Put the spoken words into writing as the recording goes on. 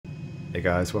Hey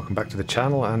guys, welcome back to the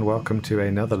channel and welcome to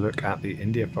another look at the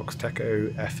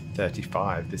Indiafoxtecho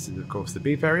F-35. This is of course the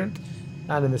B variant,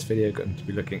 and in this video I'm going to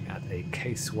be looking at a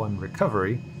Case 1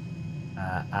 recovery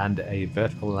and a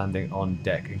vertical landing on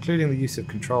deck, including the use of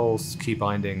controls, key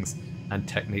bindings and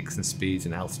techniques and speeds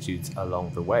and altitudes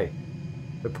along the way.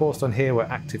 The paused on here were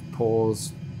active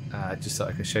pause, just so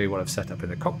I can show you what I've set up in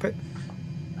the cockpit.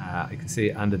 You can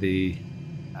see under the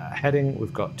heading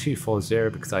we've got 240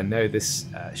 because I know this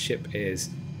ship is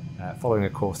following a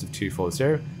course of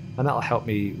 240, and that'll help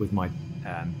me with my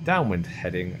downwind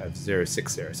heading of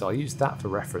 060, so I'll use that for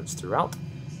reference throughout.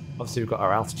 Obviously we've got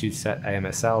our altitude set,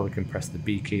 AMSL, we can press the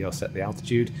B key or set the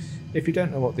altitude. If you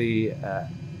don't know what the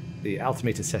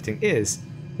altimeter setting is,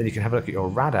 then you can have a look at your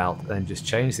rad alt and then just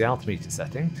change the altimeter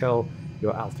setting till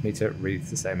your altimeter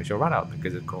reads the same as your rad alt,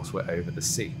 because of course we're over the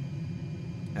sea.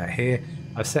 Here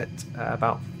I've set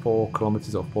about 4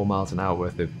 kilometers or 4 miles an hour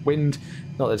worth of wind.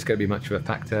 Not that it's going to be much of a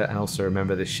factor, and also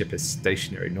remember this ship is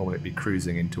stationary. Normally it'd be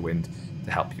cruising into wind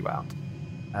to help you out.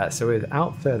 So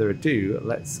without further ado,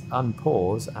 let's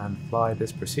unpause and fly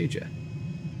this procedure.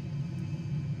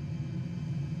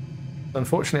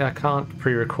 Unfortunately I can't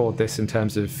pre-record this in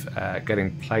terms of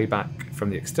getting playback from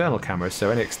the external camera,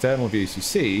 so any external views you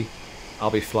see I'll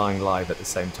be flying live at the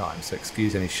same time, so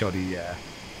excuse any shoddy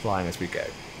flying as we go.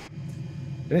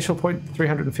 Initial point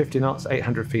 350 knots,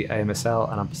 800 feet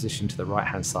AMSL, and I'm positioned to the right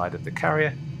hand side of the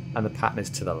carrier and the pattern is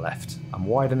to the left. I'm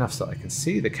wide enough so I can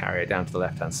see the carrier down to the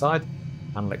left hand side,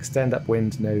 and I'll extend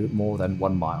upwind no more than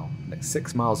 1 mile. Next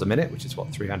 6 miles a minute, which is what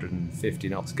 350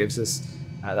 knots gives us.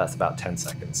 That's about 10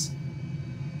 seconds.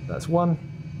 That's 1,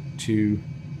 2,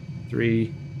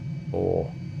 3,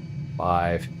 4,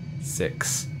 5,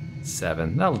 6,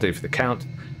 7. That'll do for the count.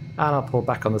 And I'll pull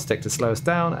back on the stick to slow us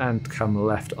down and come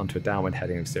left onto a downwind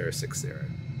heading of 060.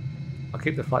 I'll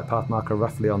keep the flight path marker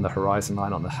roughly on the horizon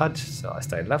line on the HUD so I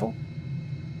stay level.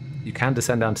 You can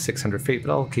descend down to 600 feet,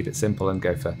 but I'll keep it simple and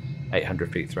go for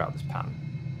 800 feet throughout this pattern.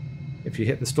 If you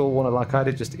hit the stall warner like I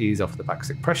did, just ease off the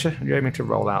backstick pressure and you're aiming to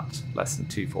roll out less than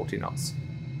 240 knots.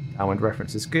 Downwind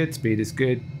reference is good, speed is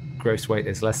good, gross weight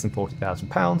is less than 40,000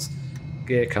 pounds,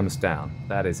 gear comes down,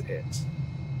 that is it.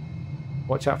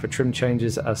 Watch out for trim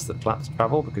changes as the flaps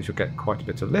travel because you'll get quite a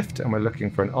bit of lift, and we're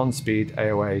looking for an on-speed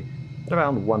AOA at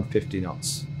around 150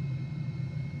 knots.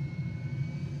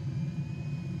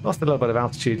 Lost a little bit of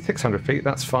altitude, 600 feet,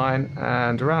 that's fine,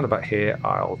 and around about here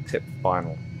I'll tip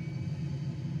final,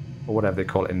 or whatever they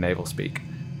call it in naval speak.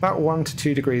 About 1 to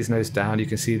 2 degrees nose down. You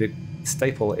can see the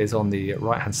staple is on the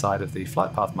right hand side of the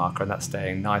flight path marker, and that's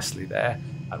staying nicely there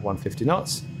at 150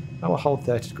 knots, and we'll hold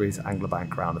 30 degrees angle of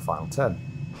bank around the final turn.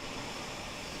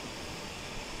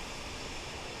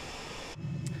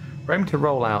 We're aiming to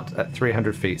roll out at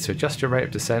 300 feet, so adjust your rate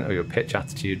of descent or your pitch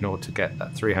attitude in order to get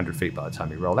that 300 feet by the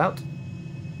time you roll out.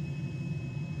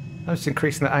 I'm just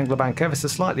increasing the angle of bank ever so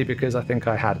slightly because I think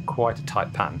I had quite a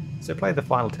tight pattern. So play the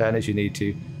final turn as you need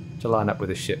to line up with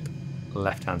the ship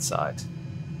left hand side.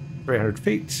 300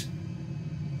 feet.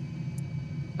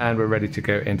 And we're ready to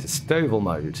go into STOVL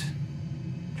mode.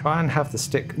 Try and have the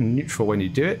stick neutral when you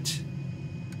do it,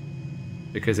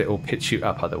 because it will pitch you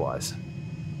up otherwise.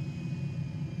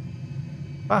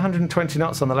 120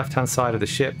 knots on the left hand side of the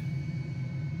ship.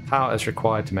 Power is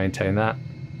required to maintain that.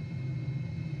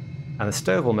 And the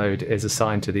STOVL mode is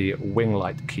assigned to the wing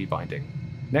light key binding.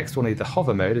 Next we'll need the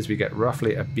hover mode as we get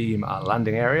roughly a beam at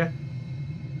landing area.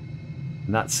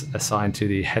 And that's assigned to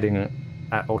the heading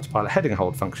autopilot heading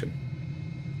hold function.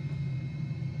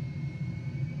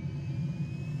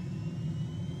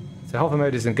 So hover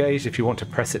mode is engaged if you want to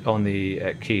press it on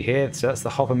the key here. So that's the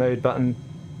hover mode button,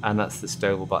 and that's the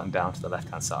STOVL button down to the left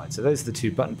hand side. So those are the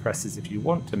 2 button presses if you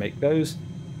want to make those,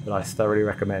 but I thoroughly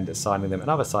recommend assigning them,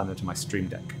 and I've assigned them to my Stream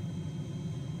Deck.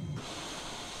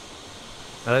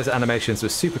 Now those animations were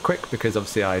super quick because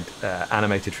obviously I'd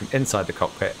animated from inside the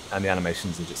cockpit, and the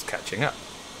animations are just catching up.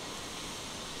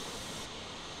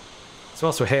 So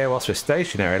whilst we're here, whilst we're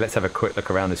stationary, let's have a quick look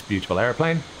around this beautiful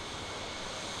aeroplane.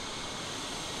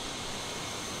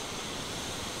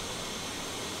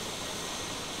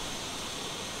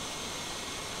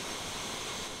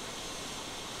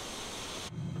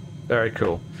 Very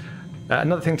cool.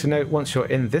 Another thing to note, once you're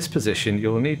in this position,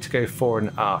 you'll need to go fore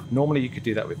and aft. Normally you could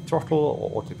do that with throttle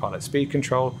or autopilot speed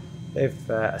control. They've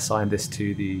assigned this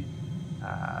to the,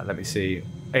 let me see,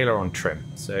 aileron trim.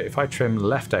 So if I trim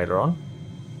left aileron,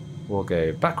 we'll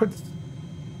go backwards.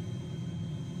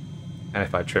 And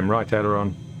if I trim right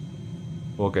aileron,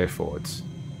 we'll go forwards.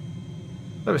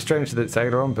 A little bit strange that it's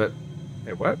aileron, but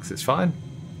it works, it's fine.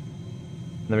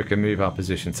 And then we can move our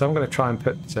position. So I'm going to try and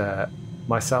put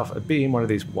myself a beam, one of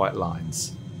these white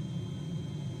lines.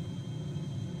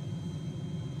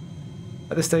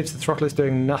 At this stage the throttle is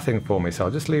doing nothing for me, so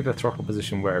I'll just leave the throttle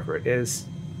position wherever it is.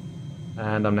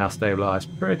 And I'm now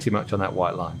stabilised pretty much on that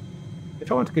white line.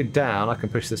 If I want to go down, I can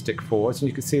push the stick forwards, and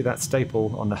you can see that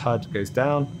staple on the HUD goes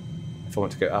down. If I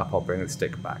want to go up, I'll bring the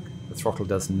stick back. The throttle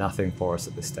does nothing for us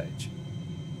at this stage.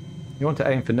 You want to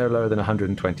aim for no lower than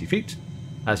 120 feet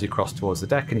as you cross towards the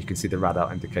deck, and you can see the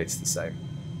radar indicates the same.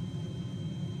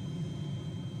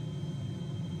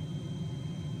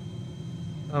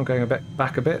 I'm going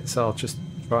back a bit, so I'll just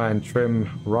try and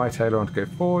trim right aileron to go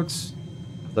forwards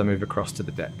as I move across to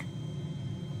the deck.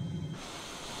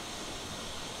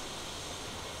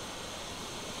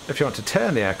 If you want to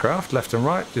turn the aircraft left and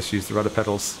right, just use the rudder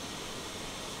pedals.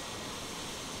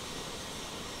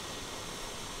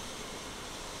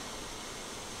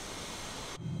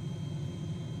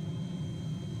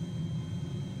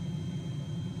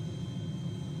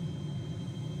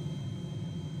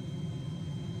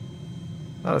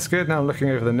 That's good. Now I'm looking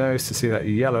over the nose to see that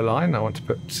yellow line. I want to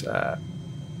put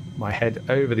my head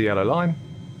over the yellow line.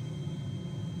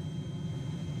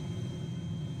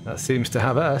 That seems to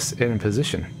have us in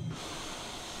position.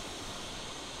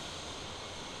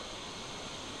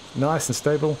 Nice and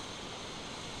stable.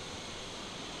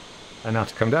 And now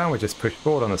to come down, we just push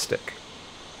forward on the stick.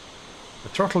 The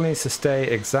throttle needs to stay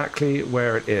exactly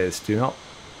where it is. Do not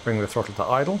bring the throttle to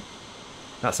idle.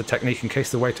 That's a technique in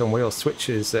case the weight on wheels switch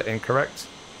is incorrect.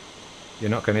 You're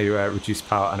not going to reduce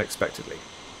power unexpectedly.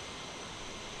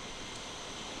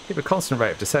 Keep a constant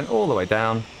rate of descent all the way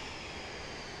down,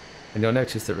 and you'll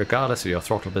notice that regardless of your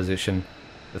throttle position,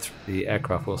 the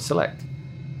aircraft will select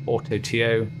Auto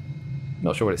TO.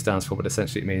 Not sure what it stands for, but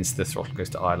essentially it means the throttle goes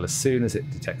to idle as soon as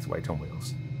it detects weight on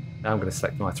wheels. Now I'm going to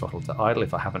select my throttle to idle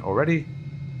if I haven't already,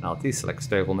 and I'll deselect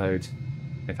STOVL mode.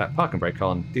 In fact, park and brake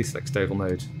on, deselect STOVL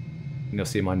mode, and you'll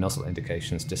see my nozzle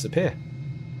indications disappear.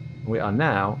 We are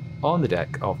now on the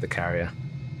deck of the carrier,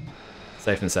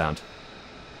 safe and sound.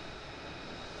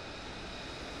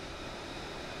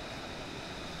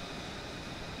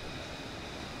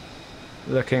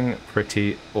 Looking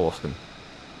pretty awesome.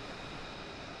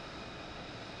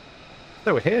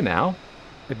 So we're here now.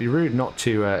 It'd be rude not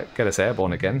to get us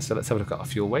airborne again, so let's have a look at our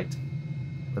fuel weight.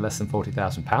 We're less than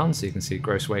 40,000 pounds, so you can see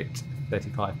gross weight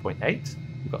 35.8.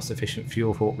 We've got sufficient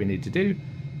fuel for what we need to do.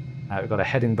 We've got a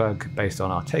heading bug based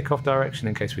on our takeoff direction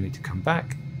in case we need to come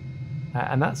back.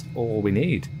 And that's all we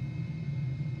need.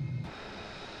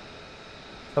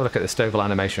 Have a look at the STOVL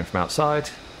animation from outside.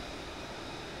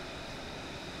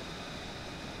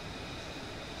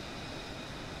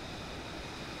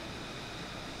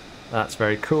 That's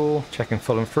very cool. Checking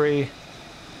full and free.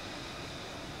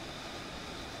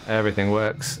 Everything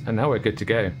works, and now we're good to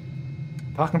go.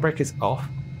 Park and brake is off.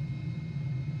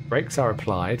 Brakes are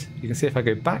applied. You can see if I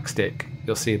go back stick,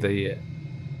 you'll see the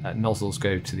nozzles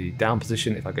go to the down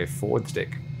position. If I go forward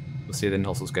stick, you'll see the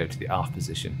nozzles go to the aft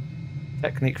position.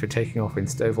 Technique for taking off in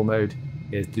STOVL mode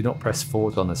is do not press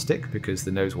forward on the stick because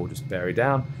the nose will just bury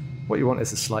down. What you want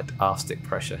is a slight aft stick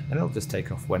pressure, and it'll just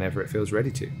take off whenever it feels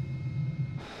ready to.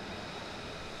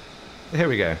 Here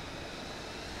we go.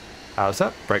 Power's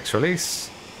up, brakes release,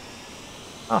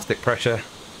 aft stick pressure.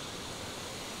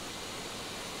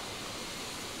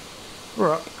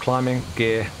 We're up, climbing,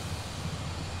 gear.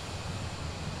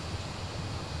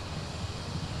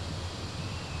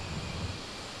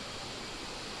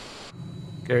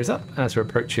 Gear is up as we're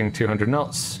approaching 200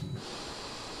 knots.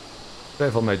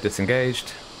 STOVL mode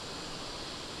disengaged.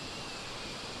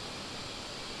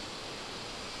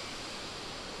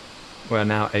 We're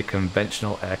now a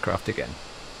conventional aircraft again.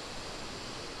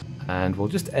 And we'll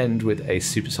just end with a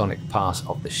supersonic pass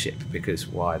of the ship, because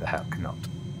why the heck not?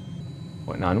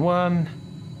 0.91.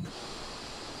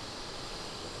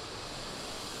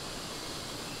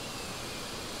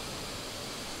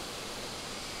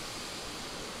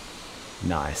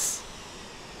 Nice.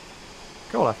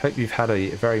 Cool, I hope you've had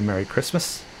a very Merry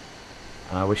Christmas.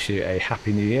 And I wish you a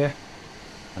Happy New Year.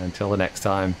 And until the next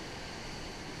time,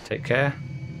 take care,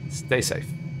 stay safe.